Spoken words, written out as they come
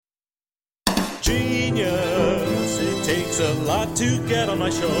takes a lot to get on my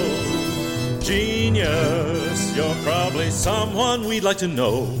show. Genius, you're probably someone we'd like to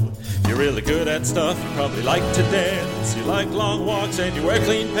know. You're really good at stuff, you probably like to dance. You like long walks and you wear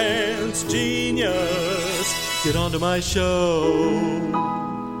clean pants. Genius, get onto my show.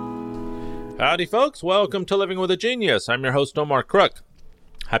 Howdy, folks. Welcome to Living with a Genius. I'm your host, Omar Crook.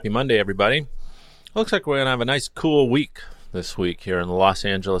 Happy Monday, everybody. Looks like we're going to have a nice, cool week this week here in Los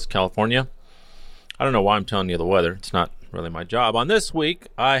Angeles, California. I don't know why I'm telling you the weather. It's not really my job. On this week,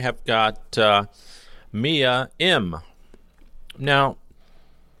 I have got Mia M. Now,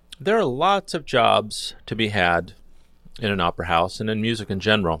 there are lots of jobs to be had in an opera house and in music in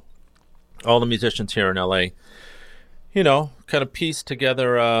general. All the musicians here in LA, kind of piece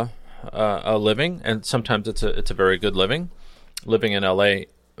together a living, and sometimes it's a very good living. Living in LA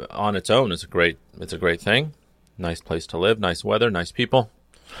on its own is a great thing. Nice place to live, nice weather, nice people,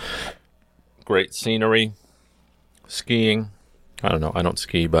 great scenery. Skiing. I don't know. I don't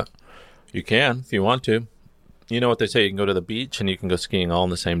ski, but you can if you want to. You know what they say, you can go to the beach and you can go skiing all in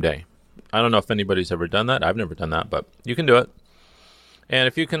the same day. I don't know if anybody's ever done that. I've never done that, but you can do it. And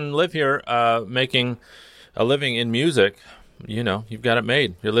if you can live here making a living in music, you've got it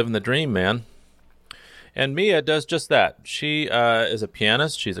made. You're living the dream, man. And Mia does just that. She is a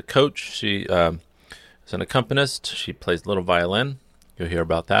pianist. She's a coach. She is an accompanist. She plays little violin. You'll hear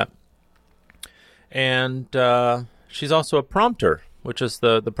about that. And she's also a prompter, which is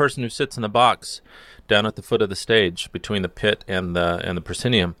the person who sits in the box down at the foot of the stage between the pit and the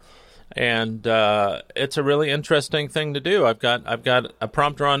proscenium. And it's a really interesting thing to do. I've got a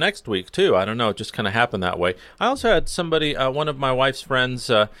prompter on next week too. I don't know, it just kind of happened that way. I also had somebody, one of my wife's friends,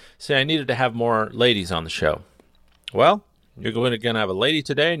 say I needed to have more ladies on the show. Well, you're going to have a lady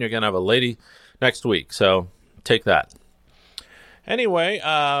today, and you're going to have a lady next week. So take that. Anyway,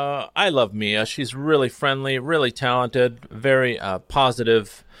 I love Mia. She's really friendly, really talented, very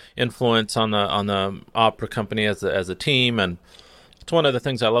positive influence on the opera company as a team, and it's one of the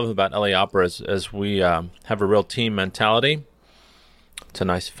things I love about LA Opera is we have a real team mentality. It's a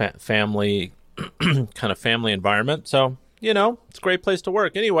nice family kind of family environment, so it's a great place to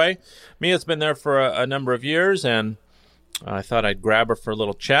work. Anyway, Mia's been there for a number of years, and I thought I'd grab her for a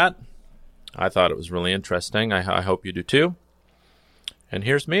little chat. I thought it was really interesting. I hope you do too. And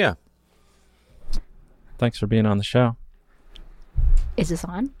here's Mia. Thanks for being on the show. Is this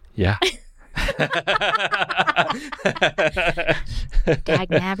on? Yeah. Dag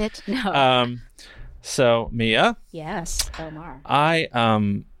nabbit? No. So, Mia. Yes, Omar.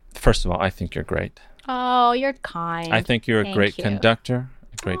 First of all, I think you're great. Oh, you're kind. I think you're a great conductor,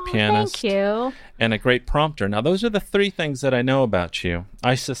 a great pianist. Thank you. And a great prompter. Now, those are the three things that I know about you.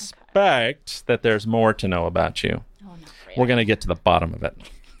 I suspect that there's more to know about you. We're going to get to the bottom of it.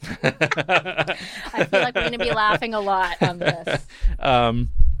 I feel like we're going to be laughing a lot on this.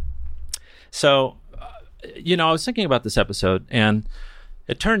 So, I was thinking about this episode, and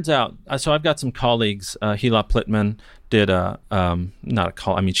it turns out, so I've got some colleagues. Hila Plitman did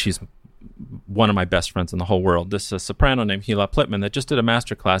she's one of my best friends in the whole world. This is a soprano named Hila Plitman that just did a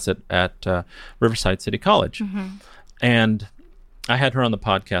master class at Riverside City College. Mm-hmm. And I had her on the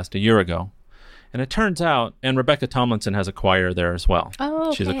podcast a year ago. And it turns out, and Rebecca Tomlinson has a choir there as well. Oh,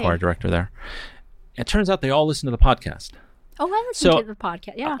 okay. She's a choir director there. It turns out they all listen to the podcast. Oh, I listen to the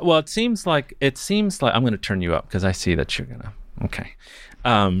podcast, yeah. Well, it seems like, I'm going to turn you up because I see that you're going to, okay.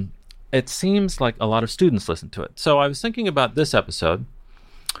 It seems like a lot of students listen to it. So I was thinking about this episode,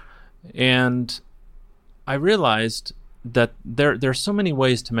 and I realized that there's so many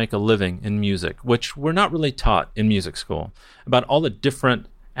ways to make a living in music, which we're not really taught in music school, about all the different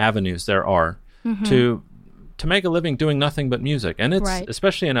avenues there are. Mm-hmm. to make a living doing nothing but music. And it's,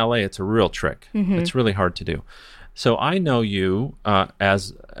 especially in LA, it's a real trick. Mm-hmm. It's really hard to do. So I know you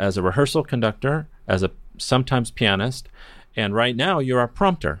as a rehearsal conductor, as a sometimes pianist, and right now you're a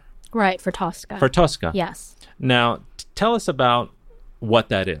prompter. Right, for Tosca. For Tosca. Yes. Now, tell us about what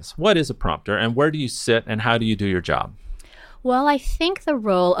that is. What is a prompter, and where do you sit, and how do you do your job? Well, I think the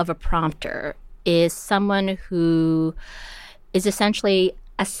role of a prompter is someone who is essentially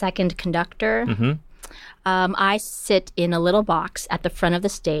a second conductor. Mm-hmm. I sit in a little box at the front of the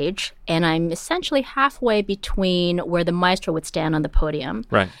stage, and I'm essentially halfway between where the maestro would stand on the podium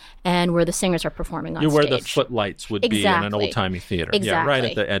and where the singers are performing on stage. You're where the footlights would be in an old-timey theater. Exactly. Yeah, right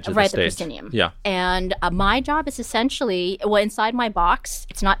at the edge of the stage. Right at the proscenium. Yeah. And my job is essentially, inside my box,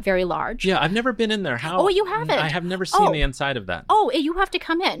 it's not very large. Yeah, I've never been in there. Oh, you haven't? I have never seen the inside of that. Oh, you have to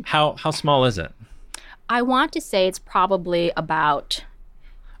come in. How small is it? I want to say it's probably about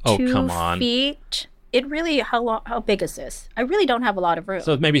 2 feet. It really, how big is this? I really don't have a lot of room.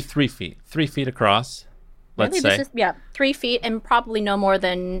 So maybe 3 feet. 3 feet across. let's Really, say. this is 3 feet and probably no more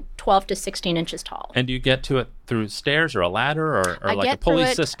than 12 to 16 inches tall. And do you get to it through stairs or a ladder or I like a get through pulley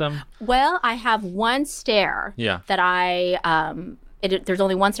it- system? Well, I have one stair Yeah. that there's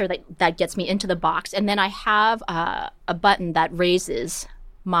only one stair that gets me into the box, and then I have a button that raises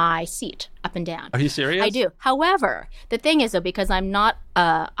my seat up and down. Are you serious? I do. However, the thing is, though, because I'm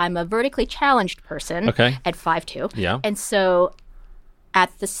a vertically challenged person Okay. at 5'2", Yeah. and so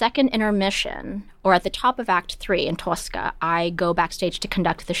at the second intermission, or at the top of Act 3 in Tosca, I go backstage to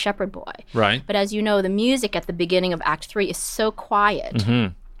conduct the Shepherd Boy. Right. But as you know, the music at the beginning of Act 3 is so quiet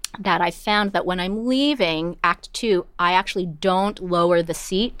Mm-hmm. that I found that when I'm leaving Act 2, I actually don't lower the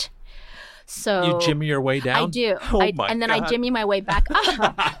seat. So You jimmy your way down? I do. Oh And then God. I jimmy my way back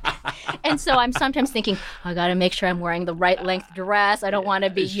up. And so I'm sometimes thinking, I got to make sure I'm wearing the right length dress. I don't want to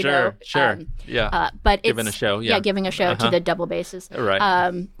be, Sure. Yeah. but Giving it's, a show, yeah. giving a show to the double basses. Right.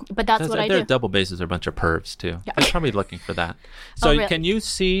 But that's what I Their do. double basses are a bunch of pervs too. They're probably looking for that. So really? can you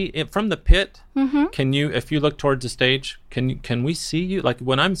see it from the pit? Mm-hmm. Can you, if you look towards the stage, can we see you? Like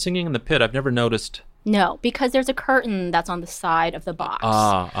when I'm singing in the pit, I've never noticed. No, because there's a curtain that's on the side of the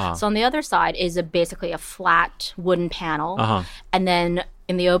box. So on the other side is basically a flat wooden panel, and then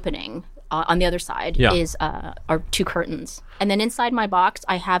in the opening on the other side are 2 curtains, and then inside my box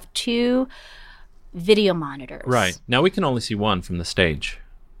I have 2 video monitors. Right. Now we can only see one from the stage.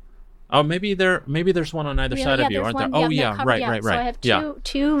 Oh, maybe there's one on either side of you, there's aren't there? one, Oh, yeah, covered, right. So I have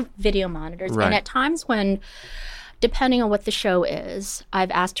two video monitors, Right. and at times when, depending on what the show is,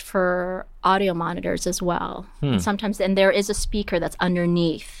 I've asked for audio monitors as well. And sometimes, and there is a speaker that's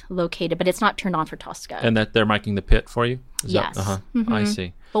underneath located, but it's not turned on for Tosca. And that they're miking the pit for you? Yes. I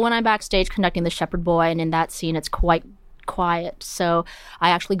see. But when I'm backstage conducting the Shepherd Boy, and in that scene, it's quite quiet. So I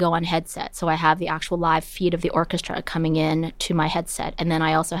actually go on headset. So I have the actual live feed of the orchestra coming in to my headset. And then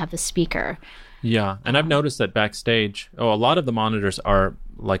I also have the speaker. Yeah. And I've noticed that backstage, a lot of the monitors are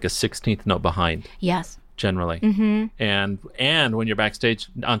like a 16th note behind. Yes. Generally. Mm-hmm. And when you're backstage,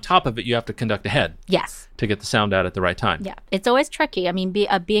 on top of it, you have to conduct ahead Yes. to get the sound out at the right time. Yeah. It's always tricky. I mean,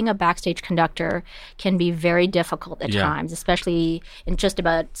 being a backstage conductor can be very difficult at times, especially in just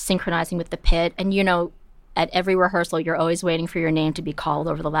about synchronizing with the pit. And, you know, at every rehearsal, you're always waiting for your name to be called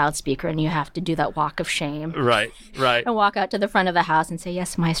over the loudspeaker, and you have to do that walk of shame. Right. And walk out to the front of the house and say,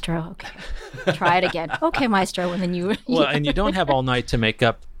 "Yes, maestro." Okay. Try it again. Okay, maestro. And then you... Well, and you don't have all night to make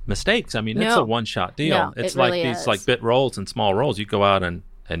up mistakes. I mean, it's No. a one-shot deal. No, It's it like really these is. like bit rolls and small rolls. You go out and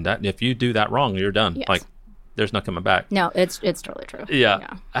that if you do that wrong, you're done. Yes. Like there's no coming back. No, it's totally true. Yeah.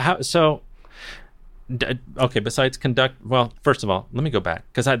 Okay, besides conduct, well, first of all, let me go back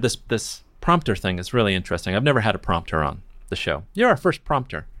because this prompter thing is really interesting. I've never had a prompter on the show. You're our first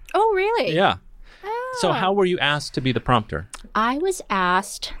prompter. Oh, really? Yeah. Oh. So how were you asked to be the prompter? I was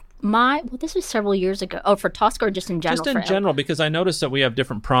asked this was several years ago. Oh, for Tosca or just in general? Just in general, because I noticed that we have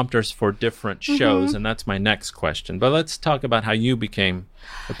different prompters for different shows, and that's my next question. But let's talk about how you became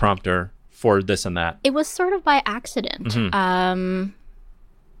the prompter for this and that. It was sort of by accident.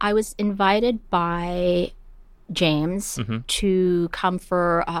 I was invited by James to come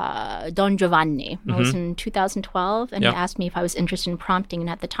for Don Giovanni. It was in 2012, and Yeah. he asked me if I was interested in prompting. And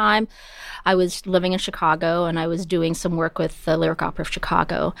at the time, I was living in Chicago, and I was doing some work with the Lyric Opera of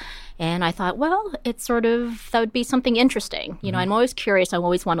Chicago. And I thought, well, it's sort of, that would be something interesting. You know, I'm always curious. I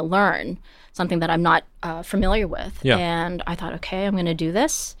always want to learn something that I'm not familiar with. Yeah. And I thought, okay, I'm going to do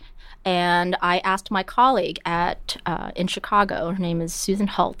this. And I asked my colleague at in Chicago, her name is Susan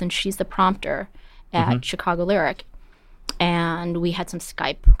Hult, and she's the prompter at Chicago Lyric. And we had some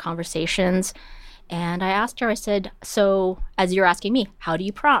Skype conversations. And I asked her, I said, so as you're asking me, how do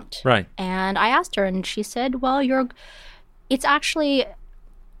you prompt? Right. And I asked her, and she said, well,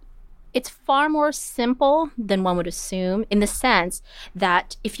 it's far more simple than one would assume, in the sense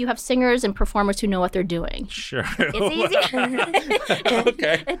that if you have singers and performers who know what they're doing, Sure. it's easy.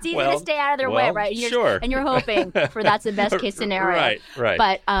 Okay. It's easy Well, to stay out of their way, well, right? sure. And you're hoping for that's the best case scenario. Right.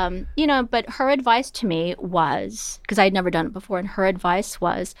 But but her advice to me was, because I had never done it before, and her advice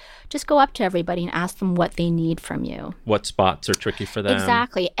was just go up to everybody and ask them what they need from you. What spots are tricky for them?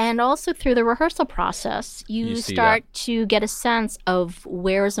 Exactly. And also through the rehearsal process, you see start to get a sense of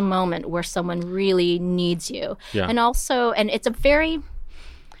where's a moment where someone really needs you. Yeah. And also, and it's a very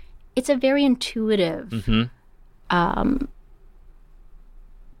intuitive,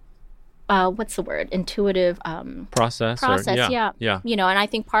 what's the word? Intuitive Process. process. Yeah. You know, and I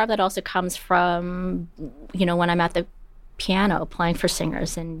think part of that also comes from, when I'm at the piano playing for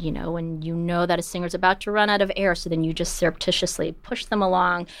singers, and when you know that a singer's about to run out of air, so then you just surreptitiously push them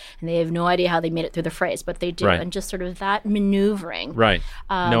along, and they have no idea how they made it through the phrase, but they do. Right. And just sort of that maneuvering. Right.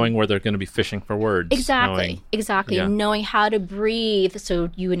 Knowing where they're going to be fishing for words. Exactly. Yeah. And knowing how to breathe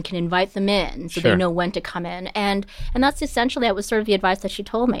so you can invite them in, so Sure. they know when to come in. And that's essentially, that was sort of the advice that she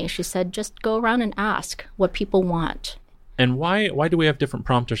told me. She said, just go around and ask what people want. And why do we have different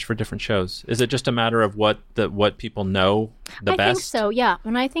prompters for different shows? Is it just a matter of what people know the best? I think so, yeah.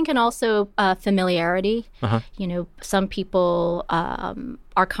 And I think, and also familiarity. Some people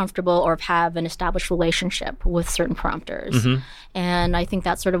are comfortable or have an established relationship with certain prompters. And I think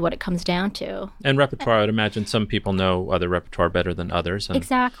that's sort of what it comes down to. And repertoire, I would imagine some people know other repertoire better than others. And,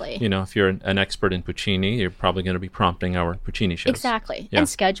 exactly. If you're an expert in Puccini, you're probably going to be prompting our Puccini shows. Exactly. Yeah. And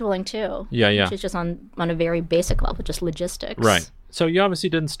scheduling too. Yeah. Which is just on a very basic level, just logistics. Right. So you obviously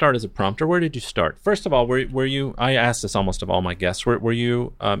didn't start as a prompter. Where did you start? First of all, were you, I ask this almost of all my guests, were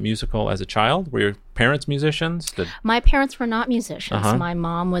you musical as a child? Were your parents musicians? My parents were not musicians. Uh-huh. My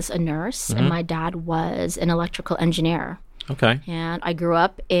mom was a nurse, and my dad was an electrical engineer. Okay. And I grew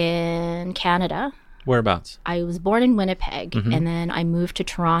up in Canada. Whereabouts? I was born in Winnipeg, and then I moved to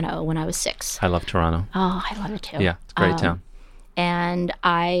Toronto when I was 6. I love Toronto. Oh, I love it too. Yeah, it's a great town. And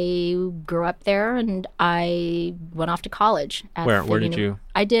I grew up there, and I went off to college. Where did you?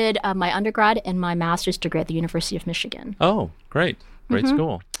 I did my undergrad and my master's degree at the University of Michigan. Oh, great. Great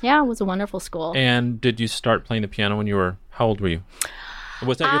school. Yeah, it was a wonderful school. And did you start playing the piano when you were, how old were you?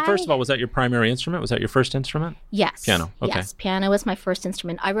 Was that first of all, was that your primary instrument? Was that your first instrument? Yes. Piano. Okay. Yes, piano was my first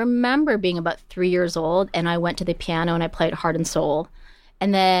instrument. I remember being about 3 years old, and I went to the piano and I played Heart and Soul.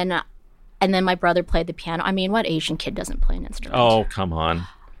 And then my brother played the piano. I mean, what Asian kid doesn't play an instrument? Oh, come on.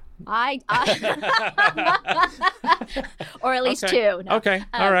 Or at least Okay. 2. No. Okay.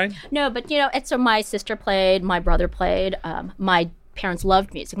 All right. No, but and so my sister played, my brother played. My parents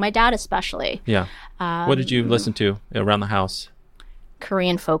loved music. My dad especially. Yeah. What did you listen to around the house?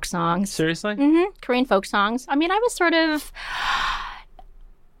 Korean folk songs. Seriously? Korean folk songs. I mean, I was sort of.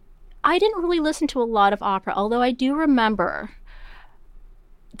 I didn't really listen to a lot of opera, although I do remember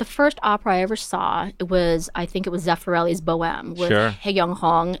the first opera I ever saw. I think it was Zeffirelli's Bohème with Sure. He Young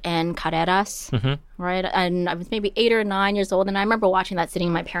Hong and Carreras, right? And I was maybe 8 or 9 years old, and I remember watching that sitting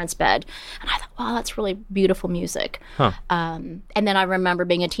in my parents' bed, and I thought, wow, that's really beautiful music. Huh. And then I remember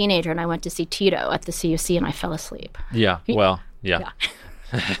being a teenager, and I went to see Tito at the CUC, and I fell asleep. Yeah. Well, yeah.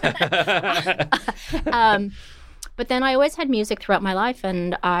 But then I always had music throughout my life,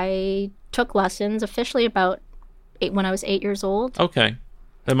 and I took lessons officially when I was 8 years old. Okay.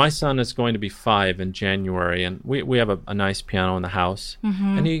 And my son is going to be 5 in January, and we have a nice piano in the house,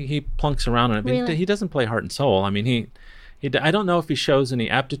 and he plunks around on it. But Really? he doesn't play Heart and Soul. I mean, I don't know if he shows any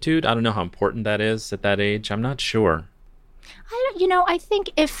aptitude. I don't know how important that is at that age. I'm not sure. I think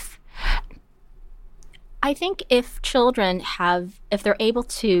if children if they're able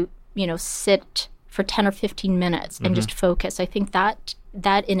to, sit for 10 or 15 minutes and just focus, I think that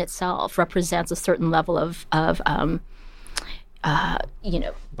in itself represents a certain level of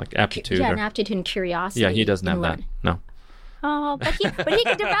Like aptitude. an aptitude and curiosity. Yeah, he doesn't have that. learn. No. Oh, but he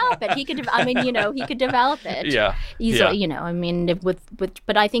could develop it. He could develop it. Yeah. Easily, Yeah. I mean,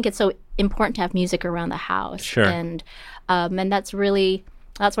 but I think it's so important to have music around the house. Sure. And that's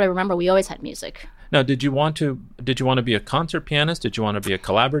what I remember. We always had music. Now, did you want to be a concert pianist? Did you want to be a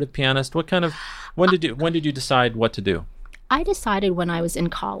collaborative pianist? When did you decide what to do? I decided when I was in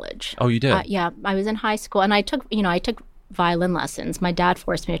college. Oh, you did? Yeah, I was in high school, and I took violin lessons. My dad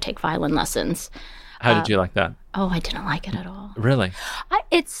forced me to take violin lessons. How did you like that? Oh, I didn't like it at all. Really?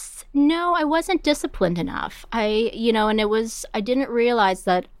 I wasn't disciplined enough. I didn't realize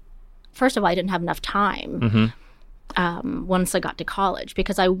that, first of all, I didn't have enough time once I got to college,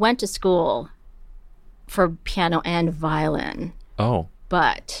 because I went to school for piano and violin. Oh.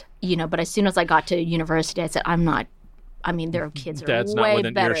 But as soon as I got to university, I said, I'm not. I mean, there are kids that are Dad's way not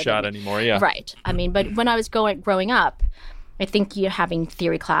within better earshot than me. anymore, yeah. Right. I mean, but when I was growing up, I think having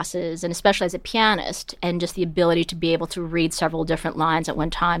theory classes, and especially as a pianist, and just the ability to be able to read several different lines at one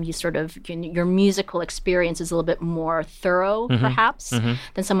time, your musical experience is a little bit more thorough, perhaps,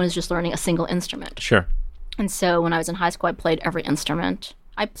 than someone who's just learning a single instrument. Sure. And so when I was in high school, I played every instrument.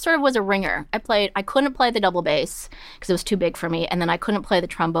 I sort of was a ringer. I couldn't play the double bass because it was too big for me, and then I couldn't play the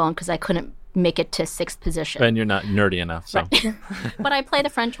trombone because I couldn't make it to 6th position. And you're not nerdy enough, so. Right. But I played the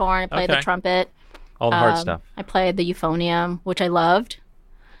French horn, I played the trumpet. All the hard stuff. I played the euphonium, which I loved.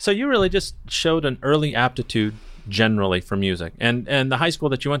 So you really just showed an early aptitude generally for music. And the high school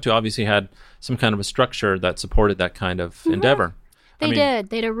that you went to obviously had some kind of a structure that supported that kind of endeavor. They did.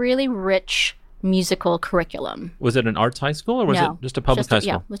 They had a really rich musical curriculum. Was it an arts high school or was No, it just a public high school?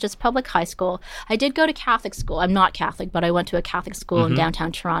 Yeah, it was just public high school. I did go to Catholic school. I'm not Catholic, but I went to a Catholic school in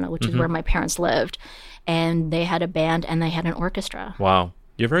downtown Toronto, which is where my parents lived. And they had a band and they had an orchestra. Wow.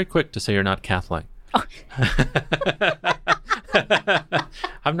 You're very quick to say you're not Catholic. Oh.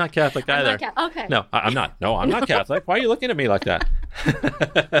 I'm not Catholic either. Okay. No, I'm not. No, I'm not Catholic. Why are you looking at me like that?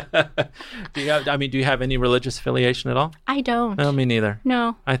 Do you have any religious affiliation at all? I don't. No, me neither.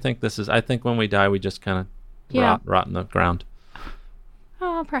 No. I think when we die, we just kind of rot in the ground.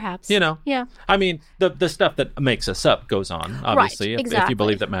 Oh, perhaps. Yeah. I mean, the stuff that makes us up goes on, obviously. Right, if you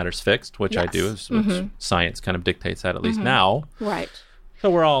believe that matter's fixed, which I do, which science kind of dictates that at least now. Right. So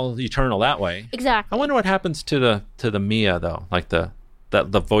we're all eternal that way. Exactly. I wonder what happens to the Mia though, like the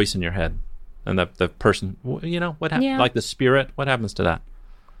voice in your head, and the person. What happens? Like the spirit. What happens to that?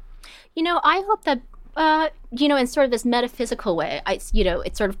 I hope that in sort of this metaphysical way, it's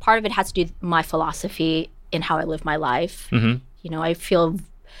sort of part of it has to do with my philosophy in how I live my life. Mm-hmm. I feel.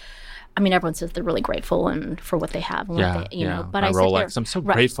 I mean, everyone says they're really grateful and for what they have. And what they, but my Rolex. I'm so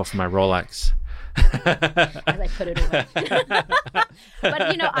grateful for my Rolex. As I put it away. But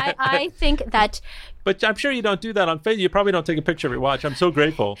I think that. But I'm sure you don't do that on Facebook. You probably don't take a picture of your watch. I'm so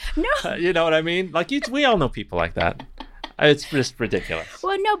grateful. No. You know what I mean? Like we all know people like that. It's just ridiculous.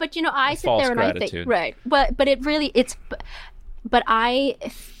 Well, no, but I sit false there and gratitude. I think right. But it really But I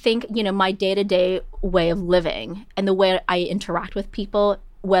think my day-to-day way of living and the way I interact with people,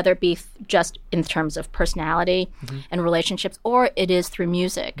 whether it be just in terms of personality and relationships, or it is through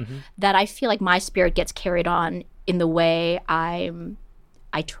music, that I feel like my spirit gets carried on in the way I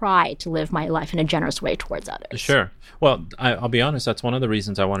try to live my life in a generous way towards others. Sure. Well, I'll be honest, that's one of the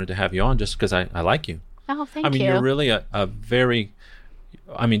reasons I wanted to have you on, just because I like you. Oh, thank you. I mean, you're really a very,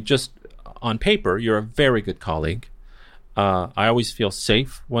 just on paper, you're a very good colleague. I always feel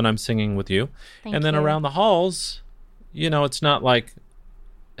safe when I'm singing with you. Thank then you. Around the halls, it's not like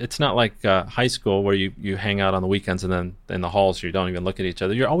high school where you hang out on the weekends and then in the halls you don't even look at each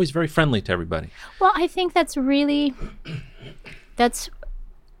other. You're always very friendly to everybody. Well, I think that's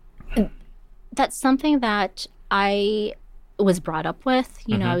something that I was brought up with.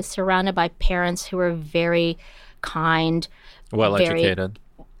 I was surrounded by parents who were very kind, well-educated,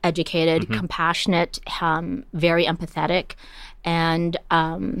 compassionate, very empathetic, and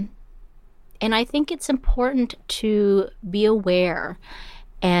I think it's important to be aware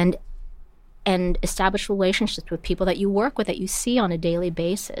and establish relationships with people that you work with, that you see on a daily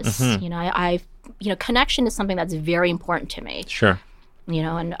basis. Connection is something that's very important to me. Sure.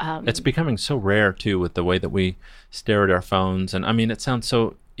 And it's becoming so rare too with the way that we stare at our phones, and it sounds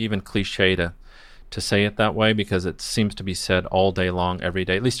so even cliche to say it that way, because it seems to be said all day long, every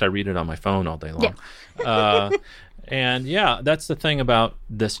day. At least I read it on my phone all day long. Yeah. And that's the thing about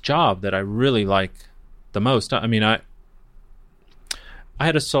this job that I really like the most. I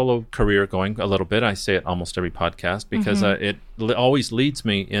had a solo career going a little bit. I say it almost every podcast because it always leads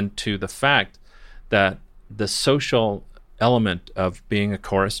me into the fact that the social element of being a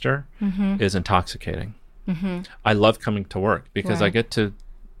chorister is intoxicating. I love coming to work because I get to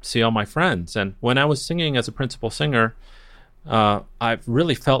see all my friends. And when I was singing as a principal singer, I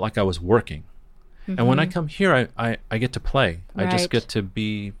really felt like I was working. And when I come here, I get to play. Right. I just get to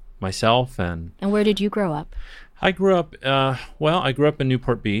be myself. And where did you grow up? I grew up, I grew up in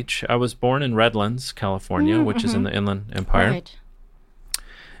Newport Beach. I was born in Redlands, California, which is in the Inland Empire. Right.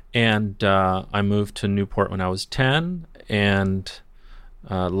 And I moved to Newport when I was 10 and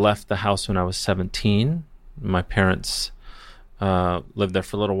left the house when I was 17. My parents lived there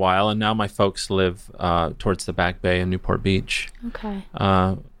for a little while, and now my folks live towards the Back Bay in Newport Beach. Okay.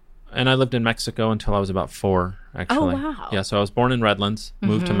 And I lived in Mexico until I was about 4, actually. Oh, wow. Yeah, so I was born in Redlands,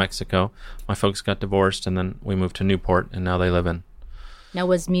 moved to Mexico. My folks got divorced, and then we moved to Newport, and now they live in. Now,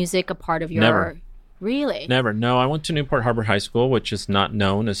 was music a part of your... Never. Really? Never. No, I went to Newport Harbor High School, which is not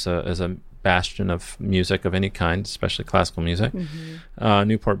known as a bastion of music of any kind, especially classical music.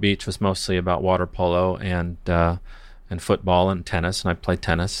 Newport Beach was mostly about water polo and football and tennis, and I played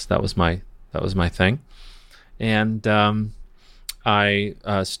tennis. That was my thing. And I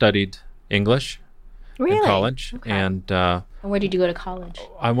studied English in college. Okay. And where did you go to college?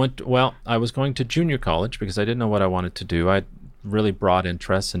 I was going to junior college because I didn't know what I wanted to do. I had really broad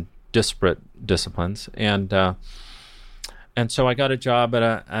interests in disparate disciplines. And so I got a job at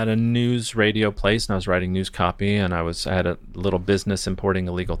a news radio place, and I was writing news copy, and I had a little business importing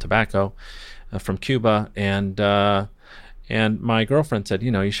illegal tobacco from Cuba. And my girlfriend said,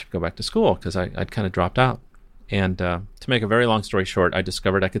 you should go back to school, because I'd kind of dropped out. And to make a very long story short, I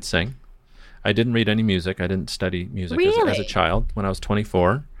discovered I could sing. I didn't read any music. I didn't study music Really? as a child when I was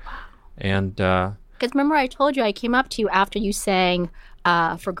 24. And Because remember I told you I came up to you after you sang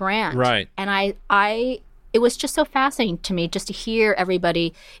for Grant. Right. And it was just so fascinating to me just to hear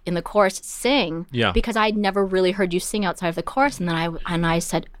everybody in the chorus sing. Yeah. Because I'd never really heard you sing outside of the chorus. And then I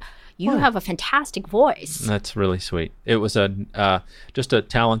said, you have a fantastic voice. That's really sweet. It was just a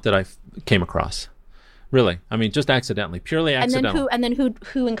talent that I came across. Really. I mean, just accidentally, purely accidental. And then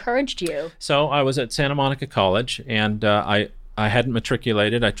who encouraged you? So I was at Santa Monica College, and I hadn't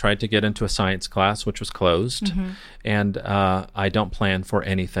matriculated. I tried to get into a science class, which was closed. And I don't plan for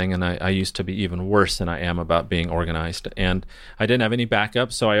anything, and I used to be even worse than I am about being organized. And I didn't have any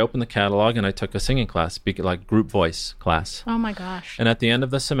backup, so I opened the catalog and I took a singing class, like group voice class. Oh my gosh. And at the end of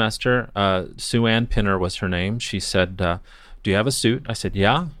the semester, Sue Ann Pinner was her name. She said, do you have a suit? I said,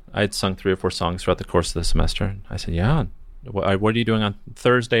 yeah. I had sung 3 or 4 songs throughout the course of the semester. I said, yeah. What are you doing on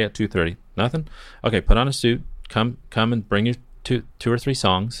Thursday at 2:30? Nothing? Okay, put on a suit. Come and bring your 2 or 3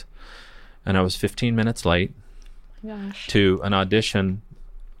 songs. And I was 15 minutes late to an audition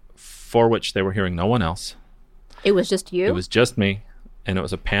for which they were hearing no one else. It was just you? It was just me. And it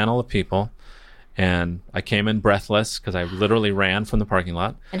was a panel of people. And I came in breathless because I literally ran from the parking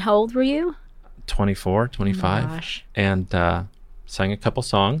lot. And how old were you? 24, 25. Oh my gosh. And sang a couple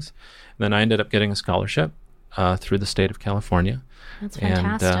songs. And then I ended up getting a scholarship through the state of California. That's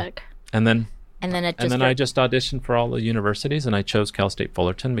fantastic. And then I just auditioned for all the universities, and I chose Cal State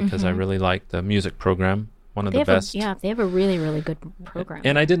Fullerton because I really liked the music program, one of the best. They have a really, really good program.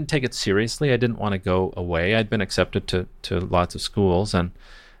 And I didn't take it seriously. I didn't want to go away. I'd been accepted to lots of schools, and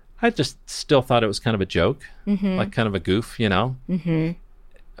I just still thought it was kind of a joke, like kind of a goof, you know,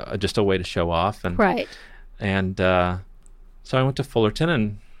 just a way to show off. And, right. And so I went to Fullerton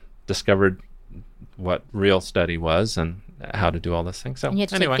and discovered what real study was and how to do all these things. So and you had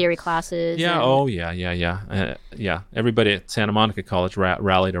to take theory classes. Yeah. Yeah. Everybody at Santa Monica College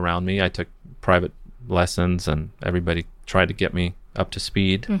rallied around me. I took private lessons, and everybody tried to get me up to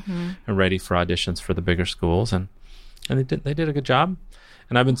speed and ready for auditions for the bigger schools. And they did a good job.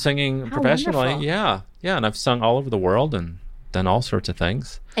 And I've been singing professionally. Wonderful. Yeah. And I've sung all over the world and done all sorts of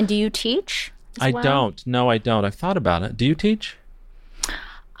things. And do you teach? I don't. No, I don't. I've thought about it. Do you teach?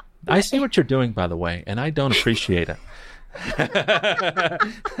 I see what you're doing, by the way, and I don't appreciate it.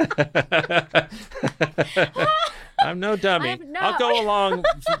 I'm no dummy. I'll go along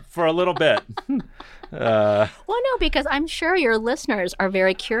for a little bit. Well, no, because I'm sure your listeners are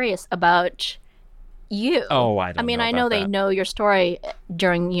very curious about you. Oh, I don't know. I know they know your story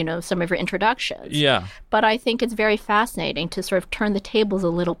during, some of your introductions. Yeah. But I think it's very fascinating to sort of turn the tables a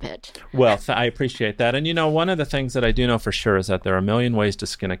little bit. Well, I appreciate that. And, one of the things that I do know for sure is that there are a million ways to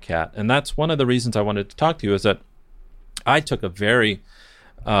skin a cat. And that's one of the reasons I wanted to talk to you, is that I took a very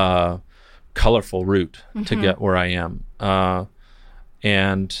colorful route to get where I am.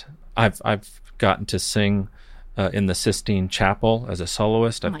 And I've gotten to sing in the Sistine Chapel as a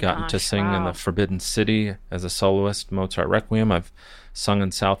soloist. I've gotten to sing in the Forbidden City as a soloist, Mozart Requiem. I've sung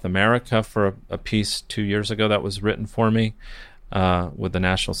in South America for a piece 2 years ago that was written for me with the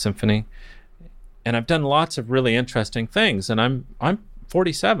National Symphony. And I've done lots of really interesting things. And I'm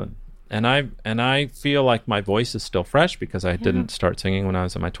 47. And I feel like my voice is still fresh because I didn't start singing when I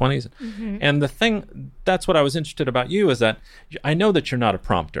was in my 20s. And that's what I was interested about you, is that I know that you're not a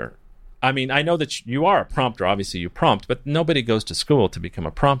prompter. I mean, I know that you are a prompter. Obviously, you prompt, but nobody goes to school to become a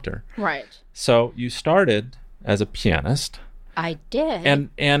prompter. Right. So you started as a pianist. I did.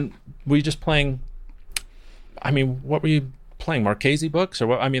 And were you just playing? I mean, what were you playing? Marchese books, or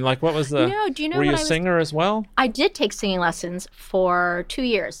what? I mean, like, what was the? No, do you know? Were you a singer as well? I did take singing lessons for 2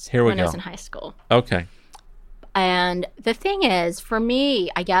 years when I was in high school. Okay. And the thing is, for me,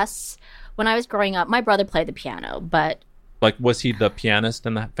 I guess when I was growing up, my brother played the piano, but. Like, was he the pianist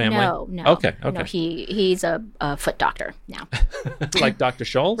in that family? No. Okay. No, he's a foot doctor now. Like Dr.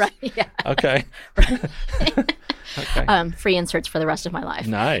 Scholl's? Right, yeah. Okay. Okay. Free inserts for the rest of my life.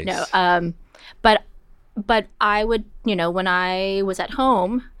 Nice. No, but I would, when I was at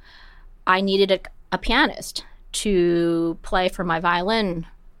home, I needed a pianist to play for my violin,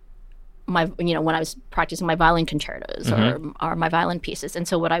 when I was practicing my violin concertos or my violin pieces. And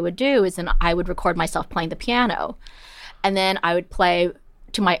so what I would do is then I would record myself playing the piano. And then I would play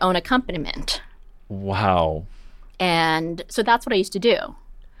to my own accompaniment. Wow. And so that's what I used to do.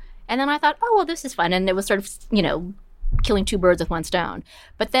 And then I thought, oh, well, this is fun. And it was sort of, killing 2 birds with 1 stone.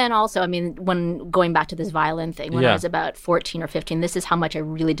 But then also, when going back to this violin thing, when I was about 14 or 15, this is how much I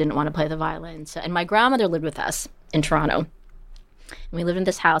really didn't want to play the violin. So, and my grandmother lived with us in Toronto. And we lived in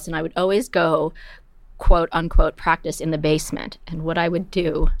this house, and I would always go, quote, unquote, practice in the basement. And what I would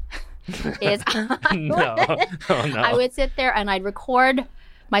do... is I would sit there and I'd record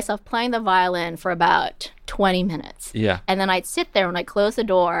myself playing the violin for about 20 minutes. Yeah. And then I'd sit there and I'd close the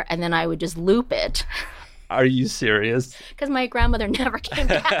door and then I would just loop it. Are you serious? Because my grandmother never came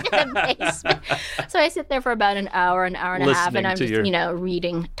down to the basement. So I sit there for about an hour and a half, and I'm just,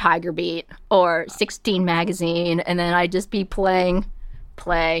 reading Tiger Beat or 16 magazine, and then I'd just be playing,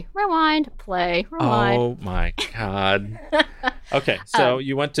 play, rewind, play, rewind. Oh, my God. Okay, so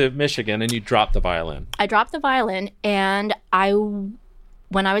you went to Michigan and you dropped the violin. I dropped the violin, and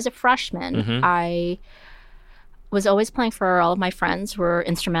when I was a freshman, I was always playing for all of my friends who were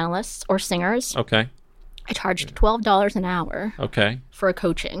instrumentalists or singers. Okay. I charged $12 an hour for a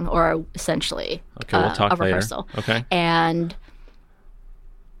coaching, or essentially we'll talk a rehearsal. Later. Okay. And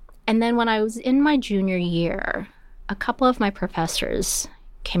then when I was in my junior year, a couple of my professors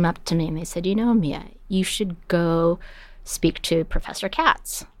came up to me and they said, Mia, you should go speak to Professor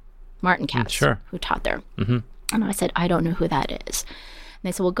Katz, Martin Katz, who taught there. Mm-hmm. And I said, I don't know who that is. And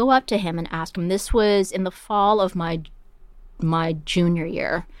they said, well, go up to him and ask him. This was in the fall of my junior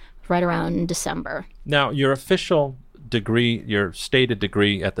year, right around December. Now, your official degree, your stated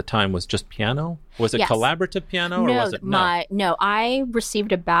degree at the time was just piano? Was it collaborative piano, or was it No, I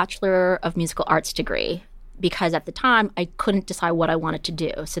received a Bachelor of Musical Arts degree because at the time I couldn't decide what I wanted to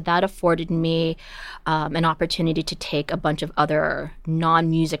do. So that afforded me an opportunity to take a bunch of other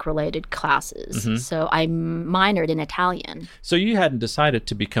non-music related classes. Mm-hmm. So I minored in Italian. So you hadn't decided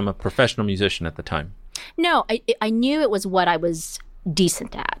to become a professional musician at the time? No, I knew it was what I was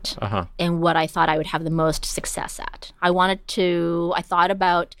decent at and what I thought I would have the most success at. I thought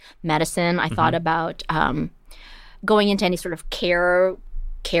about medicine. I thought about going into any sort of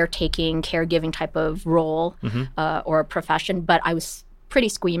caretaking, caregiving type of role or profession, but I was pretty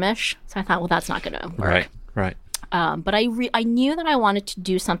squeamish. So I thought, well, that's not going to work. Right. But I knew that I wanted to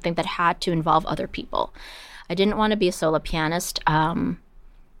do something that had to involve other people. I didn't want to be a solo pianist. Do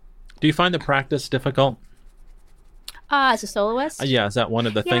you find the practice difficult? As a soloist? Yeah, is that one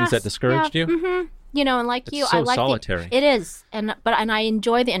of the things that discouraged you? Mm-hmm. And like it's so I like solitary. It is, and I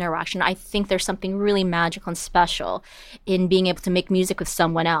enjoy the interaction. I think there's something really magical and special in being able to make music with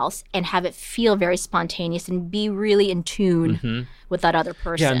someone else and have it feel very spontaneous and be really in tune with that other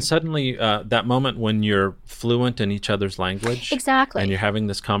person. Yeah, and suddenly that moment when you're fluent in each other's language, exactly, and you're having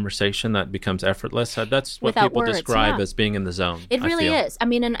this conversation that becomes effortless. That's what without people words, describe as being in the zone. It really is. I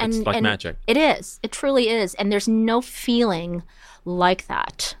mean, it's like magic. It is. It truly is, and there's no feeling like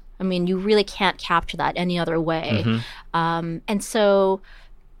that. I mean, you really can't capture that any other way. And so,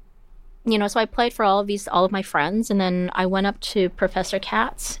 so I played for all of my friends. And then I went up to Professor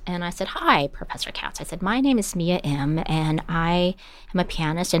Katz and I said, hi, Professor Katz. I said, my name is Mia M. and I am a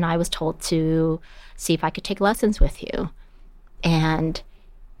pianist. And I was told to see if I could take lessons with you. And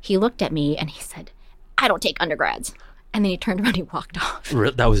he looked at me and he said, I don't take undergrads. And then he turned around and he walked off.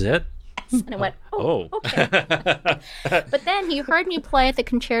 That was it? And I went, okay. But then he heard me play at the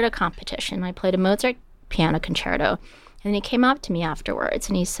concerto competition. I played a Mozart piano concerto. And then he came up to me afterwards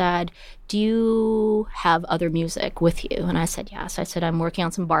and he said, do you have other music with you? And I said, yes. I said, I'm working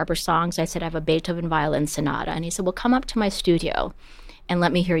on some Barber songs. I said, I have a Beethoven violin sonata. And he said, well, come up to my studio and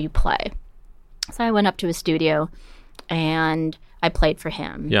let me hear you play. So I went up to his studio and I played for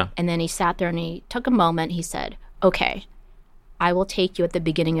him. Yeah. And then he sat there and he took a moment. He said, okay, I will take you at the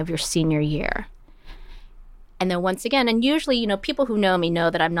beginning of your senior year. And then once again, and usually, people who know me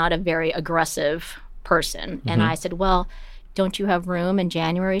know that I'm not a very aggressive person. And I said, well, don't you have room in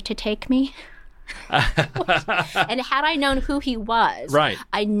January to take me? And had I known who he was,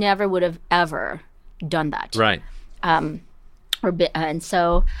 I never would have ever done that. Right. And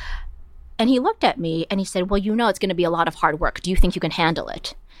he looked at me and he said, well, it's going to be a lot of hard work. Do you think you can handle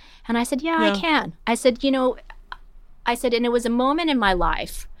it? And I said, yeah. I can. I said, and it was a moment in my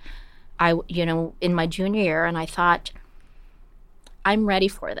life, in my junior year, and I thought, I'm ready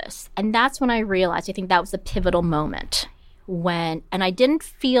for this. And that's when I realized, I think that was the pivotal moment and I didn't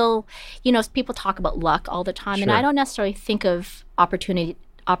feel, people talk about luck all the time, and I don't necessarily think of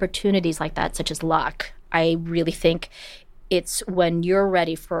opportunities like that, such as luck. I really think it's when you're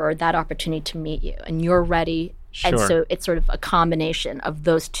ready for that opportunity to meet you, and you're ready. Sure. And so it's sort of a combination of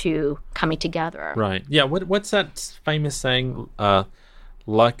those two coming together. Right. Yeah. What's that famous saying?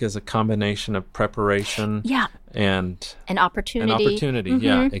 Luck is a combination of preparation and an opportunity.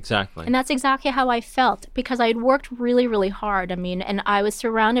 Yeah, exactly. And that's exactly how I felt, because I had worked really, really hard. I mean, and I was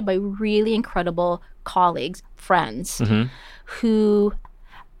surrounded by really incredible colleagues, friends, who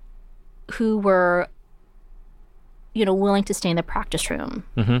were, willing to stay in the practice room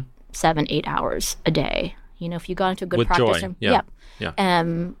 7-8 hours a day. If you got into a good practice room, Yeah.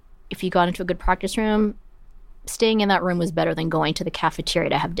 If you got into a good practice room, staying in that room was better than going to the cafeteria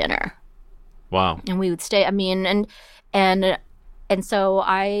to have dinner. Wow. And we would stay. I mean, and so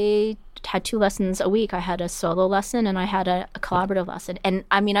I had 2 lessons a week. I had a solo lesson and I had a collaborative lesson. And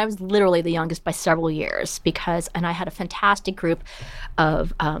I mean, I was literally the youngest by several years and I had a fantastic group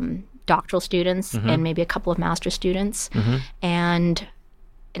of doctoral students and maybe a couple of master's students. And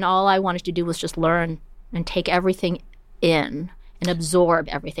all I wanted to do was just learn and take everything in and absorb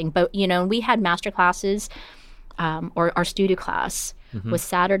everything. But, we had master classes, or our studio class was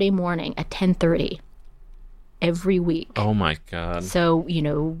Saturday morning at 10:30 every week. Oh my God. So,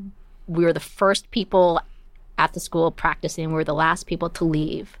 we were the first people at the school practicing. We were the last people to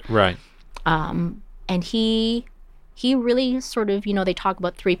leave. Right. And he really sort of, they talk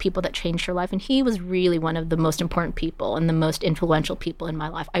about 3 people that changed your life. And he was really one of the most important people and the most influential people in my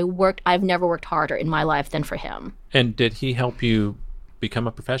life. I've never worked harder in my life than for him. And did he help you become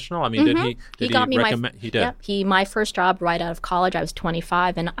a professional? I mean, did he got me recommend? He did. Yep, my first job right out of college, I was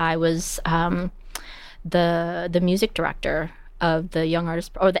 25 and I was the music director of the Young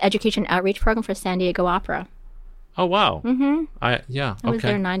Artist or the Education Outreach Program for San Diego Opera. Oh wow! I was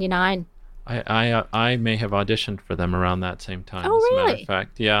there in '99. I may have auditioned for them around that same time. Oh, as really? a matter of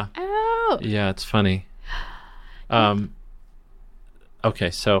fact, yeah. Oh, yeah, it's funny.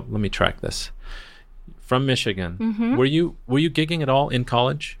 Okay, so let me track this. From Michigan, were you gigging at all in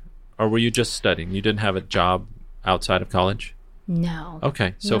college, or were you just studying? You didn't have a job outside of college? No.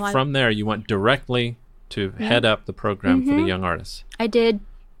 Okay, so from there you went directly to head up the program for the young artists. I did.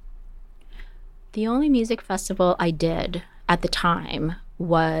 The only music festival I did at the time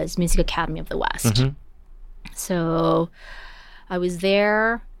was Music Academy of the West. So I was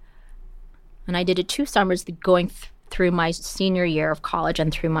there, and I did it 2 summers going through my senior year of college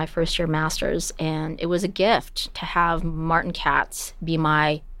and through my first year master's. And it was a gift to have Martin Katz be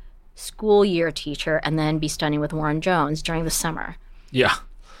my school year teacher and then be studying with Warren Jones during the summer. Yeah.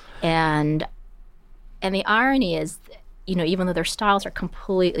 And the irony is, even though their styles are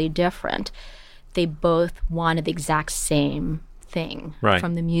completely different, they both wanted the exact same thing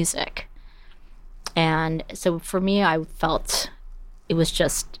from the music. And so for me, I felt it was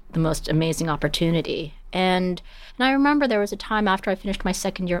just the most amazing opportunity. And I remember there was a time after I finished my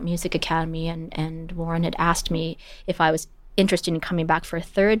second year at Music Academy and Warren had asked me if I was interested in coming back for a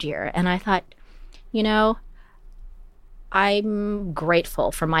 3rd year. And I thought, I'm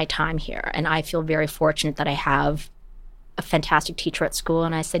grateful for my time here, and I feel very fortunate that I have a fantastic teacher at school.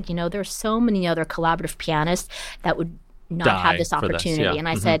 And I said, there's so many other collaborative pianists that would not have this opportunity. And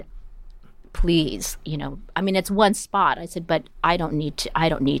I said, please, it's one spot. I said, but I don't need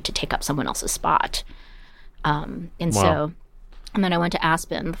to take up someone else's spot. So then I went to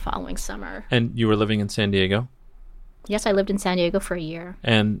Aspen the following summer. And you were living in San Diego? Yes, I lived in San Diego for a year.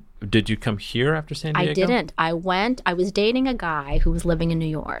 And did you come here after San Diego? I didn't. I was dating a guy who was living in New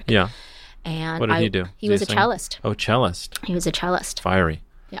York. Yeah. And what did he do? He was a cellist. Oh, cellist. He was a cellist. Fiery.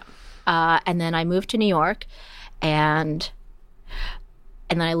 Yeah. And then I moved to New York, and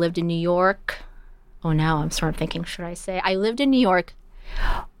then I lived in New York. Oh, now I'm sort of thinking, should I say? I lived in New York.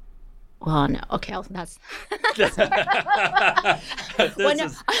 Well, no. Okay, that's this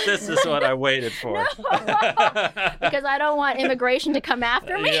is what I waited for. No, because I don't want immigration to come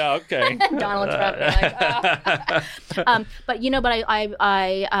after me. Yeah, okay. Donald Trump. But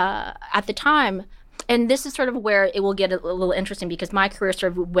I at the time, and this is sort of where it will get a little interesting, because my career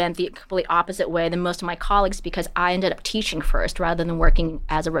sort of went the complete opposite way than most of my colleagues, because I ended up teaching first rather than working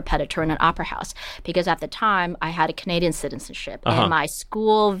as a repetiteur in an opera house. Because at the time, I had a Canadian citizenship and my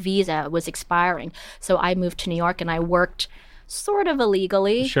school visa was expiring. So I moved to New York and I worked sort of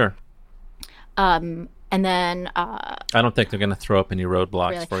illegally. Sure. And then I don't think they're going to throw up any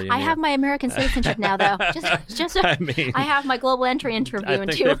roadblocks for you. I have my American citizenship now, though. I have my global entry interview in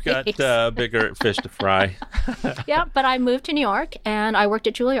 2 weeks. I think they've got bigger fish to fry. Yeah, but I moved to New York and I worked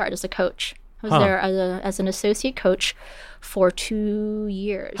at Juilliard as a coach. I was there as an associate coach for 2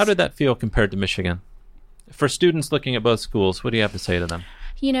 years. How did that feel compared to Michigan? For students looking at both schools, what do you have to say to them?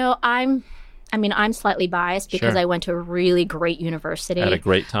 I'm slightly biased because I went to a really great university. At a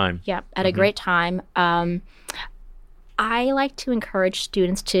great time. Yeah, at a great time. I like to encourage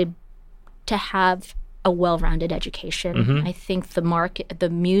students to have a well-rounded education. I think the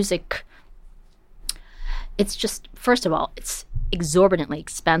music, it's just, first of all, it's exorbitantly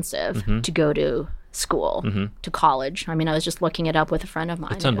expensive to go to school, to college. I was just looking it up with a friend of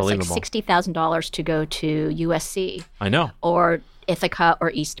mine. It's unbelievable. It was like $60,000 to go to USC. I know. Or Ithaca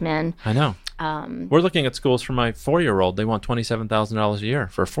or Eastman. I know. We're looking at schools for my 4-year-old. They want $27,000 a year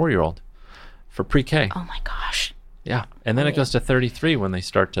for a 4-year-old for pre-K. Oh my gosh. Yeah. And then it goes to 33 when they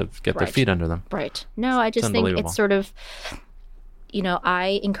start to get their Right. feet under them. Right. No, I just think unbelievable. it's sort of,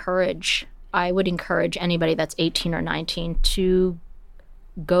 I would encourage anybody that's 18 or 19 to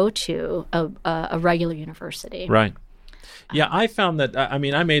go to a regular university. Right. Yeah, I found that, I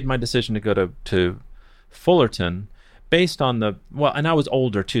made my decision to go to Fullerton based on and I was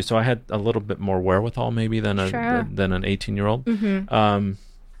older too, so I had a little bit more wherewithal maybe than than an 18-year-old. Mm-hmm.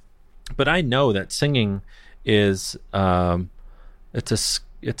 But I know that singing is it's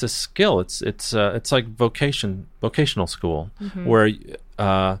a skill. It's like vocational school where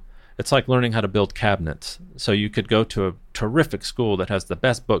it's like learning how to build cabinets. So you could go to a terrific school that has the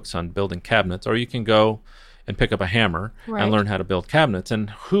best books on building cabinets, or you can go and pick up a hammer Right. and learn how to build cabinets.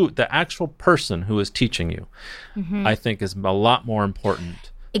 And the actual person who is teaching you, I think, is a lot more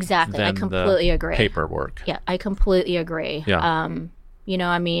important Exactly. I than completely the agree. paperwork. Yeah, I completely agree. Yeah.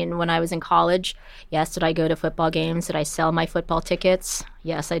 When I was in college, yes, did I go to football games? Did I sell my football tickets?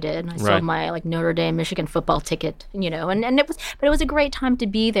 Yes, I did. I Right. sold my Notre Dame, Michigan football ticket, and it was a great time to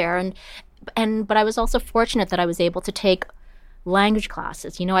be there. But I was also fortunate that I was able to take language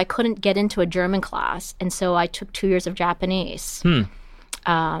classes. I couldn't get into a German class, and so I took 2 years of Japanese.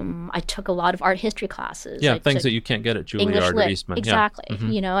 I took a lot of art history classes. Yeah, I things took that you can't get at English Juilliard or lit. Eastman. Exactly.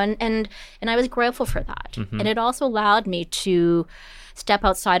 Yeah. And I was grateful for that. And it also allowed me to step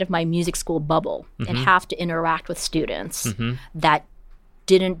outside of my music school bubble and have to interact with students that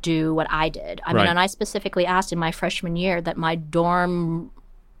didn't do what I did. Right. And I specifically asked in my freshman year that my dorm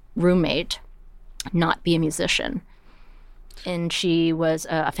roommate not be a musician. And she was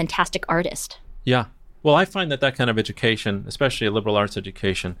a fantastic artist. Yeah. Well, I find that kind of education, especially a liberal arts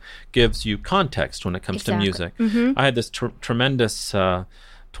education, gives you context when it comes to music. I had this tremendous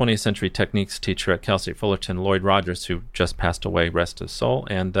 20th century techniques teacher at Cal State Fullerton, Lloyd Rogers, who just passed away, rest his soul.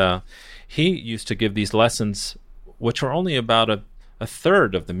 And he used to give these lessons, which were only about a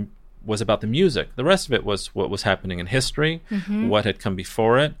third of them was about the music. The rest of it was what was happening in history, what had come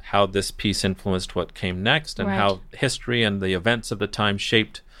before it, how this piece influenced what came next, and Right. how history and the events of the time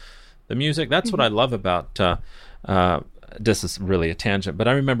shaped the music. That's what I love about this is really a tangent, but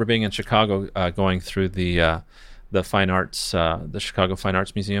I remember being in Chicago going through the fine arts, the Chicago Fine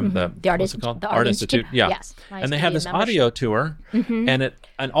Arts Museum, The Art what's it called? the Art Institute. Yeah. Yes. I And they used to had be this a membership. audio tour,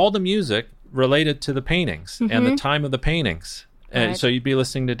 and all the music related to the paintings and the time of the paintings. And Right. so you'd be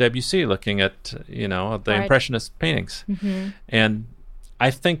listening to Debussy, looking at the Right. Impressionist paintings, and I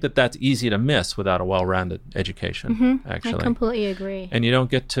think that that's easy to miss without a well-rounded education. I Actually, completely agree. and you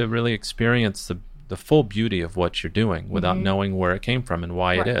don't get to really experience the full beauty of what you're doing without knowing where it came from and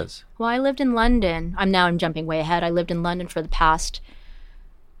why Right. it is. Well, I lived in London. I'm jumping way ahead. I lived in London for the past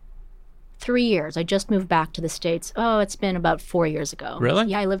 3 years. I just moved back to the States. Oh, it's been about 4 years ago. Really?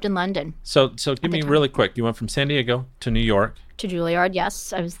 Yeah, I lived in London. So give me really quick. You went from San Diego to New York. To Juilliard,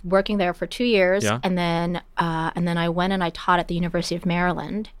 yes. I was working there for 2 years. Yeah. And then I went and I taught at the University of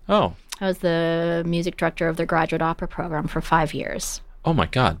Maryland. Oh, I was the music director of their graduate opera program for 5 years. oh my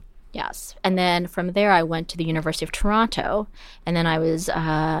God. Yes. And then from there, I went to the University of Toronto, and then I was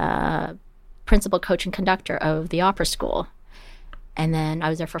principal coach and conductor of the opera school. And then I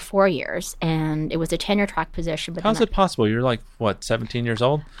was there for 4 years, and it was a tenure track position. But How's then it possible? You're like, what, 17 years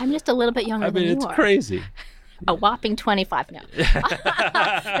old? I'm just a little bit younger I than mean, you it's are. crazy. A whopping 25. No.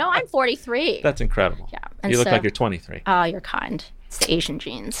 No, I'm 43. That's incredible. Yeah. And You look so- like you're 23, Oh, you're kind. It's the Asian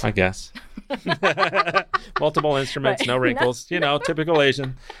genes. I guess. Multiple instruments, Right. no wrinkles. Typical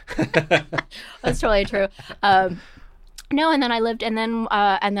Asian. That's totally true. No, and then I lived, and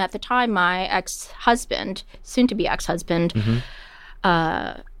at the time, my ex-husband, soon-to-be ex-husband,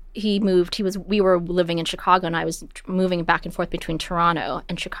 he moved. We were living in Chicago, and I was moving back and forth between Toronto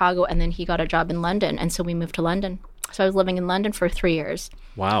and Chicago, and then he got a job in London, and so we moved to London. So I was living in London for 3 years,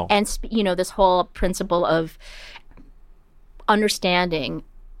 Wow. and this whole principle of understanding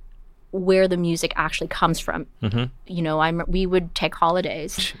where the music actually comes from. We would take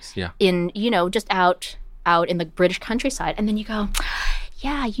holidays Jeez, yeah. in just out in the British countryside, and then you go,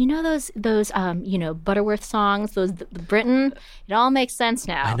 yeah, those Butterworth songs, the Britain, it all makes sense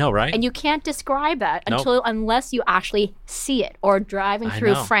now. I know, right? And you can't describe that Nope. unless you actually see it, or driving I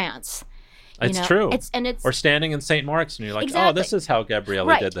through know. France. It's true. It's Or standing in St. Mark's and you're like, oh, Exactly. this is how Gabriele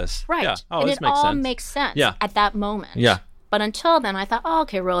right, did this. right, Yeah. Oh, and this it makes all sense. makes sense Yeah. at that moment. Yeah. But until then, I thought, oh,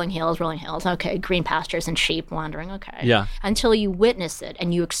 okay, rolling hills, okay, green pastures and sheep wandering, okay. Yeah. Until you witness it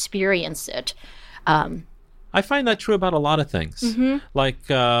and you experience it. I find that true about a lot of things. Like,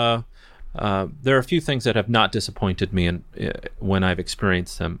 there are a few things that have not disappointed me when I've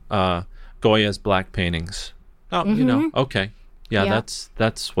experienced them. Goya's black paintings. Oh, okay. Yeah, Yeah.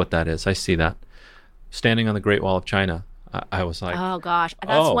 that's what that is. I see that. standing on the Great Wall of China, I was like, Oh gosh,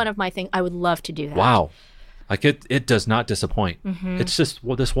 that's one of my things. I would love to do that. wow. Like it does not disappoint. It's just,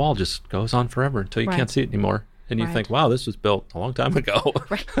 well, this wall just goes on forever until you Right. can't see it anymore. And you Right. think, wow, this was built a long time ago.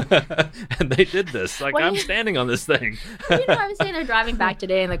 Right. And they did this. Like, Well, I'm you- standing on this thing. I was sitting there driving back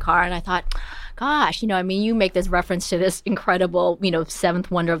today in the car, and I thought, gosh, I mean, you make this reference to this incredible, seventh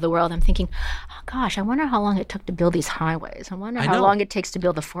wonder of the world. I'm thinking, oh gosh, I wonder how long it took to build these highways. I wonder how know. long it takes to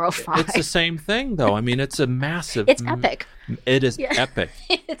build the 405. It's the same thing, though. I mean, it's a massive. It's epic. It is epic.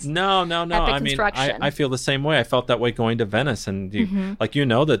 It's No. epic I mean, construction. I feel the same way. I felt that way going to Venice, and you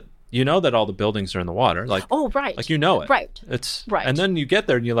know that all the buildings are in the water. Like, Oh, right. like you know it. Right. It's Right. And then you get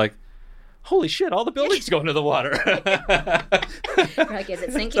there and you're like, holy shit! All the buildings go into the water. Like, is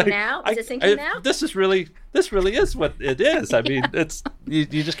it sinking now? Is it sinking now? This really is what it is. I mean, it's you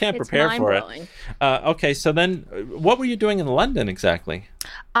just can't It's prepare for it. mind-blowing. Okay, so then, what were you doing in London exactly?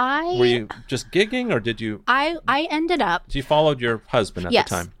 Were you just gigging, or did you ended up. you followed your husband at Yes,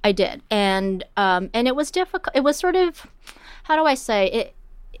 the time? I did, and it was difficult. It was sort of, how do I say it?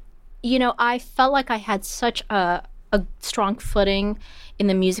 I felt like I had such a strong footing in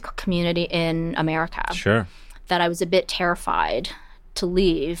the musical community in America Sure. that I was a bit terrified to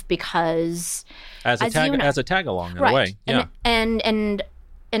leave because, As a as tag you know- as a tag along in a right, way. Yeah.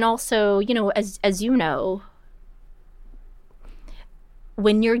 and also, as you know,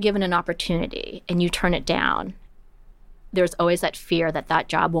 when you're given an opportunity and you turn it down, there's always that fear that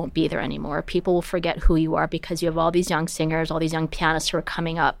job won't be there anymore. People will forget who you are because you have all these young singers, all these young pianists who are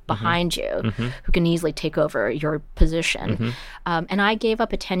coming up behind you who can easily take over your position. And I gave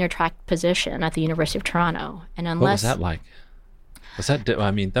up a tenure track position at the University of Toronto. And What was unless that like?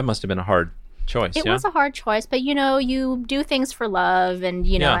 I mean, that must have been a hard choice. it yeah? was a hard choice, but you do things for love, and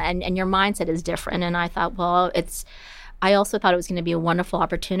Yeah. and your mindset is different. And I thought, well, I also thought it was going to be a wonderful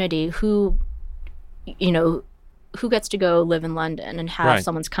opportunity. Who gets to go live in London and have Right.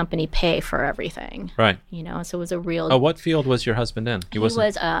 someone's company pay for everything? Right. So it was a real. Oh, what field was your husband in? he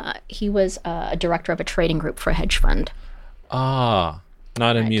was a director of a trading group for a hedge fund.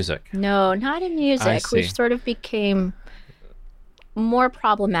 not in music. No, not in music, see. which sort of became more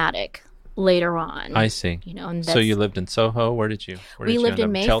problematic later on. I see. And So that's- you lived in Soho. Where did you? Where We did you lived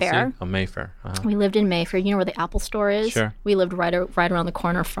end in up? Chelsea? Mayfair. Oh, Mayfair. Uh-huh. We lived in Mayfair. You know where the Apple Store is? Sure. We lived right around the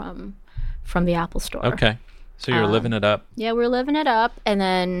corner from the Apple Store. Okay. So you're living it up. Yeah, we were living it up, and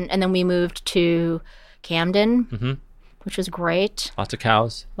then we moved to Camden, which was great. Lots of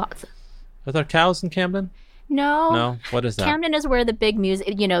cows. Lots. Are there cows in Camden? No. No. What is that? Camden is where the big music.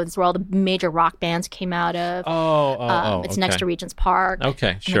 It's where all the major rock bands came out of. It's next to Regent's Park.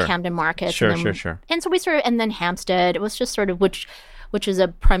 Okay, and sure. the Camden Market. Sure, and then, sure. And so we and then Hampstead. It was just sort of which is a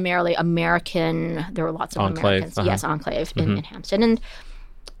primarily American. There were lots of Enclave, Americans. Yes, enclave in Hampstead,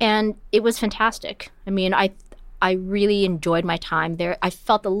 and it was fantastic. I mean, I really enjoyed my time there. I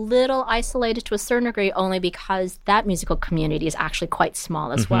felt a little isolated to a certain degree, only because that musical community is actually quite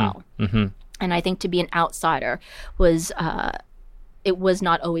small as well. And I think to be an outsider was it was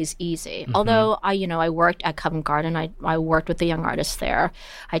not always easy. Although I worked at Covent Garden, I worked with the young artists there.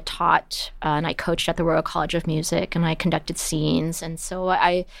 I taught and I coached at the Royal College of Music, and I conducted scenes, and so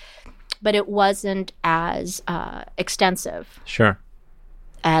but it wasn't as extensive Sure.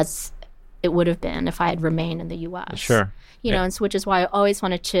 as it would have been if I had remained in the U.S. Sure. And so, which is why I always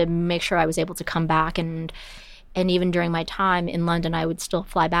wanted to make sure I was able to come back, and even during my time in London, I would still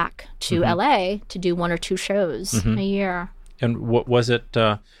fly back to L.A. to do 1 or 2 shows a year. And what was it?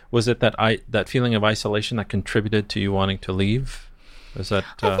 Was it that feeling of isolation that contributed to you wanting to leave? Was that?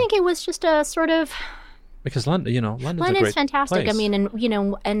 I think it was just a sort of because London's a London's great fantastic. place. I mean,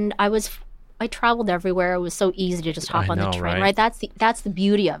 and I traveled everywhere. It was so easy to just hop on the train, right? That's the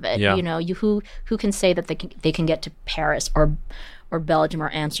beauty of it. Yeah. Who can say that they can get to Paris or Belgium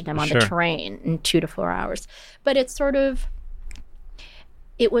or Amsterdam on the train in 2 to 4 hours? But it's sort of,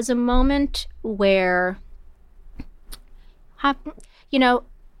 it was a moment where,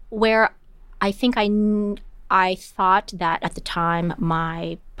 where I think I thought that at the time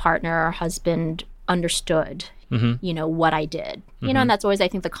my partner or husband understood what I did. And that's always, I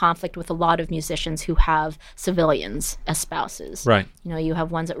think, the conflict with a lot of musicians who have civilians as spouses. Right. You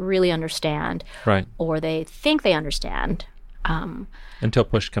have ones that really understand, Right. or they think they understand. Until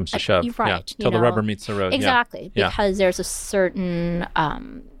push comes to shove. You're right. Yeah. Until the rubber meets the road. Exactly. Yeah. Because there's a certain,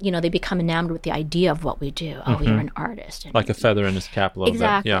 they become enamored with the idea of what we do. Oh, you're an artist. And Like a feather in his cap a little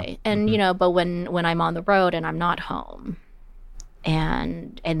exactly. bit. Yeah. And, but when I'm on the road and I'm not home,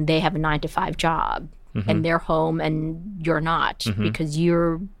 and they have a 9-to-5 job, and they're home and you're not, because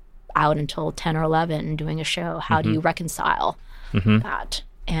you're out until 10 or 11 doing a show, how do you reconcile that?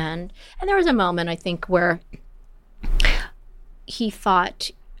 And there was a moment, I think, where he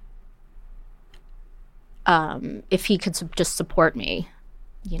thought if he could just support me,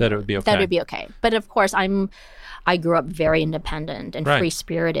 that it would be okay. That would be okay. But of course, I grew up very independent and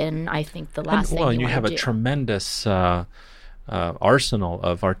free-spirited, and I think the last thing you want to do. Well, you have a tremendous arsenal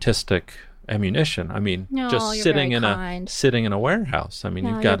of artistic ammunition. I mean, just sitting in a warehouse. I mean,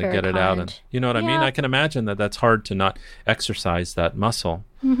 you've got to get it out, and you know what I mean. I can imagine that's hard to not exercise that muscle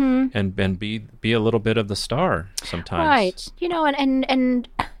and be a little bit of the star sometimes. Right. And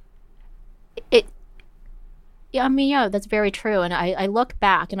it. Yeah, I mean, yeah, that's very true. And I look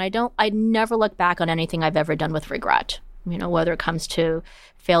back, and I never look back on anything I've ever done with regret. Whether it comes to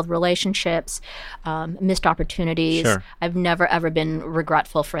failed relationships, missed opportunities. Sure. I've never, ever been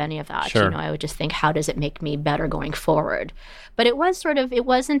regretful for any of that. Sure. I would just think, how does it make me better going forward? But it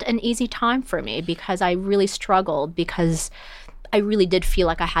wasn't an easy time for me because I really struggled because I really did feel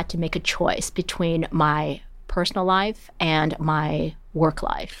like I had to make a choice between my personal life and my work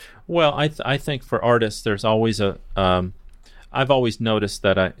life. Well, I think for artists, there's always I've always noticed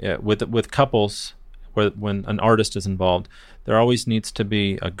that with couples, when an artist is involved, there always needs to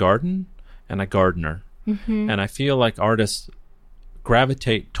be a garden and a gardener. And I feel like artists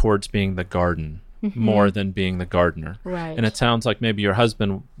gravitate towards being the garden more than being the gardener. Right. And it sounds like maybe your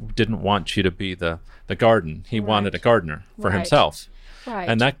husband didn't want you to be the garden. He wanted a gardener for himself. Right.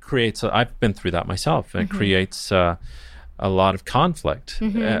 And that creates, I've been through that myself, and it creates a lot of conflict,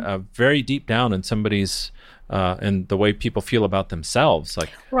 very deep down in somebody's, and the way people feel about themselves.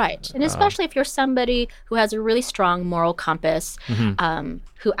 Right. And especially if you're somebody who has a really strong moral compass,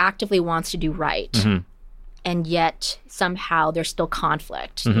 who actively wants to do right, and yet somehow there's still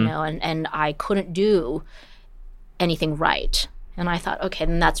conflict, and I couldn't do anything right. And I thought, okay,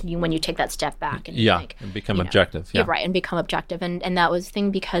 then that's when you take that step back and think, and become objective. Yeah, right, and become objective. And that was the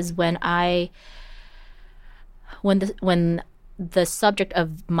thing, because when the subject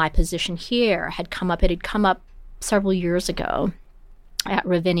of my position here had come up, it had come up several years ago at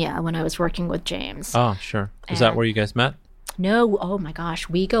Ravinia when I was working with James. Oh, sure. Is that where you guys met? No. Oh my gosh,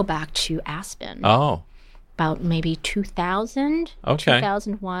 we go back to Aspen. Oh. About maybe 2000,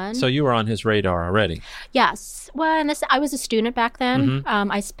 2001. So you were on his radar already. Yes. Well, and I was a student back then.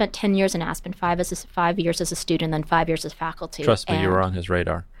 I spent 10 years in Aspen, 5 years as a student, then 5 years as faculty. Trust me, you were on his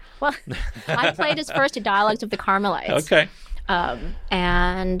radar. Well, I played his first Dialogues of the Carmelites. Okay.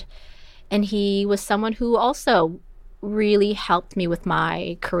 And he was someone who also really helped me with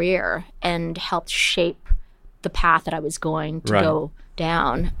my career and helped shape the path that I was going to go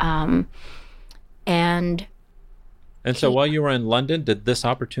down. And so while you were in London, did this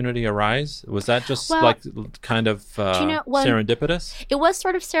opportunity arise? Was that just serendipitous? It was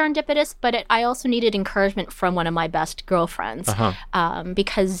sort of serendipitous, but I also needed encouragement from one of my best girlfriends,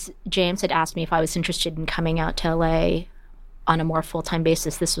 because James had asked me if I was interested in coming out to LA on a more full-time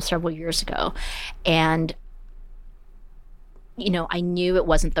basis. This was several years ago. And, I knew it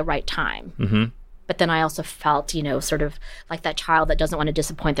wasn't the right time. But then I also felt, sort of like that child that doesn't want to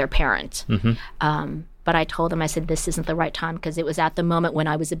disappoint their parent. But I told him, I said, this isn't the right time, because it was at the moment when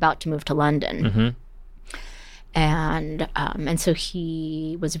I was about to move to London. And so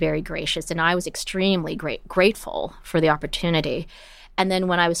he was very gracious, and I was extremely grateful for the opportunity. And then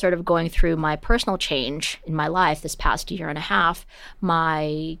when I was sort of going through my personal change in my life this past year and a half,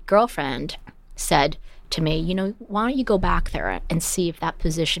 my girlfriend said to me, why don't you go back there and see if that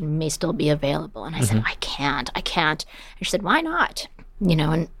position may still be available? And I said, I can't. And she said, why not?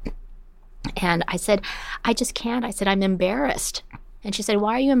 And I said, I just can't. I said, I'm embarrassed. And she said,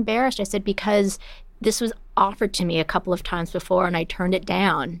 why are you embarrassed? I said, because this was offered to me a couple of times before and I turned it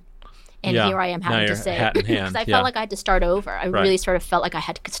down. And here I am having to say, because I felt like I had to start over. I really sort of felt like I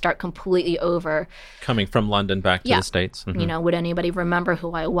had to start completely over. Coming from London back to the States. Would anybody remember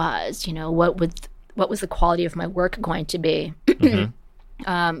who I was? What was the quality of my work going to be?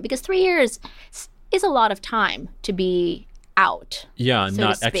 Because 3 years is a lot of time to be out. Yeah, and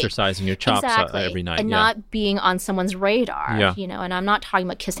not exercising your chops every night. And not being on someone's radar, and I'm not talking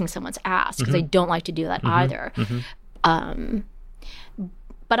about kissing someone's ass, because I don't like to do that either.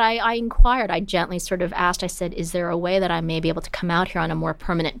 But I inquired, I gently sort of asked, I said, is there a way that I may be able to come out here on a more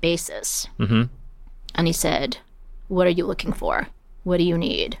permanent basis? And he said, what are you looking for? What do you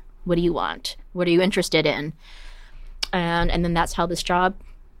need? What do you want? What are you interested in? And then that's how this job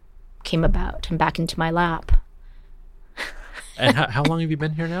came about and back into my lap. And how long have you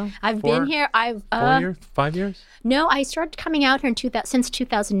been here now? I've been here. 4 years? 5 years? No, I started coming out here since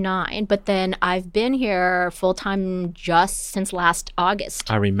 2009, but then I've been here full time just since last August.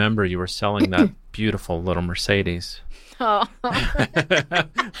 I remember you were selling beautiful little Mercedes. Oh.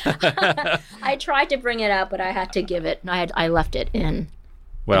 I tried to bring it up, but I had to give it. I left it in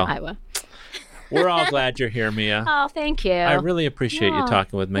Iowa. We're all glad you're here, Mia. Oh, thank you. I really appreciate you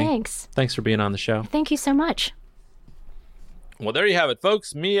talking with me. Thanks. Thanks for being on the show. Thank you so much. Well, there you have it,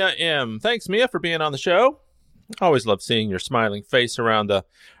 folks. Mia M. Thanks, Mia, for being on the show. Always love seeing your smiling face around the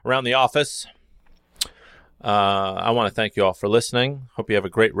office. I want to thank you all for listening. Hope you have a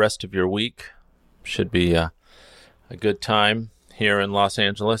great rest of your week. Should be a good time here in Los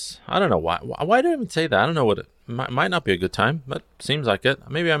Angeles. I don't know why. Why did I even say that? I don't know what it might not be a good time, but seems like it.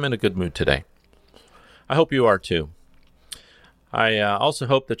 Maybe I'm in a good mood today. I hope you are too. I also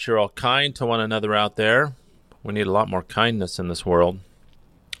hope that you're all kind to one another out there. We need a lot more kindness in this world.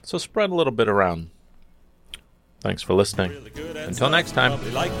 So spread a little bit around. Thanks for listening. Until next time.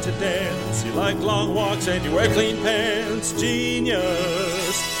 You like to dance, you like long walks, and you wear clean pants.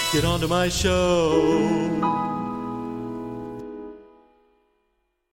 Genius. Get onto my show.